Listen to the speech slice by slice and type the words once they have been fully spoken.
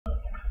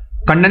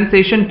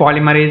Condensation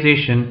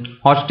polymerization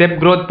or step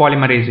growth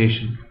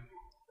polymerization.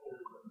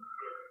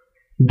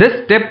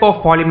 This step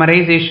of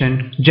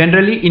polymerization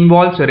generally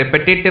involves a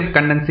repetitive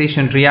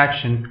condensation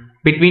reaction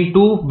between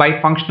two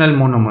bifunctional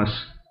monomers.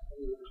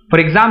 For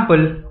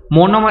example,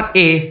 monomer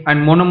A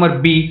and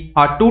monomer B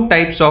are two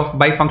types of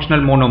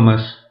bifunctional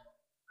monomers.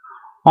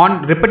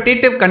 On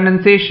repetitive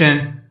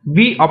condensation,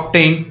 we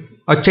obtain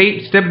a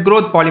step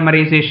growth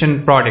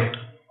polymerization product.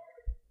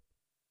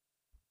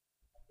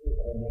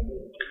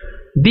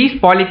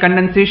 These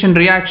polycondensation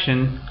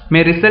reactions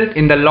may result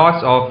in the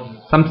loss of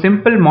some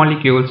simple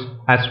molecules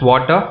as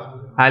water,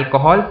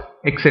 alcohol,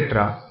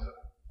 etc.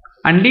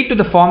 and lead to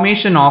the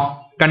formation of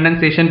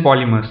condensation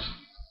polymers.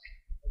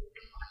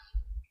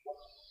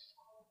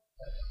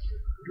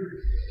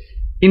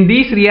 In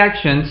these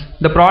reactions,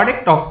 the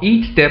product of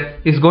each step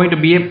is going to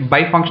be a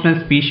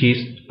bifunctional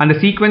species and the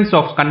sequence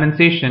of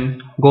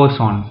condensation goes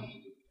on.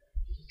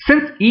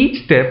 Since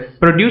each step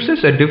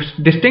produces a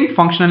distinct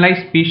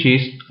functionalized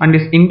species and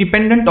is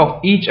independent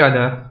of each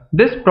other,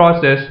 this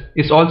process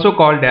is also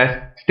called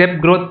as step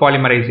growth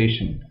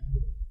polymerization.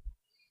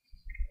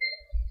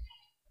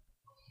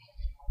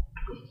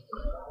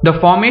 The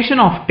formation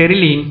of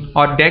pterylene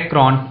or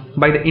dacron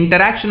by the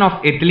interaction of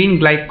ethylene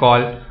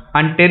glycol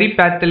and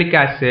terephthalate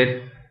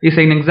acid is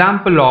an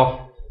example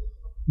of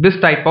this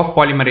type of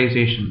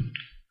polymerization.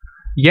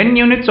 N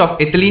units of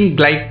ethylene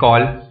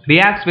glycol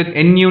reacts with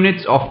N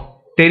units of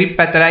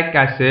terephthalate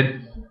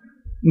acid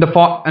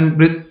and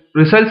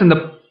results in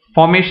the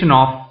formation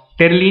of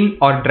pterylene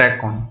or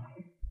dacron.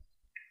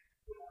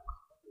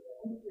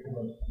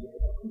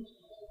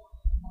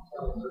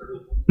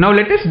 Now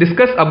let us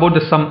discuss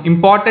about some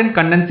important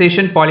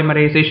condensation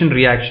polymerization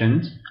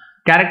reactions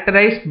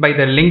characterized by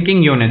their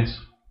linking units,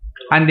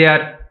 and they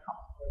are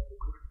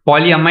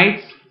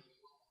polyamides,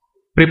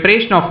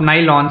 preparation of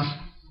nylons,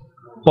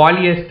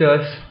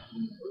 polyesters,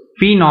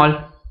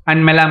 phenol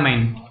and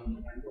melamine.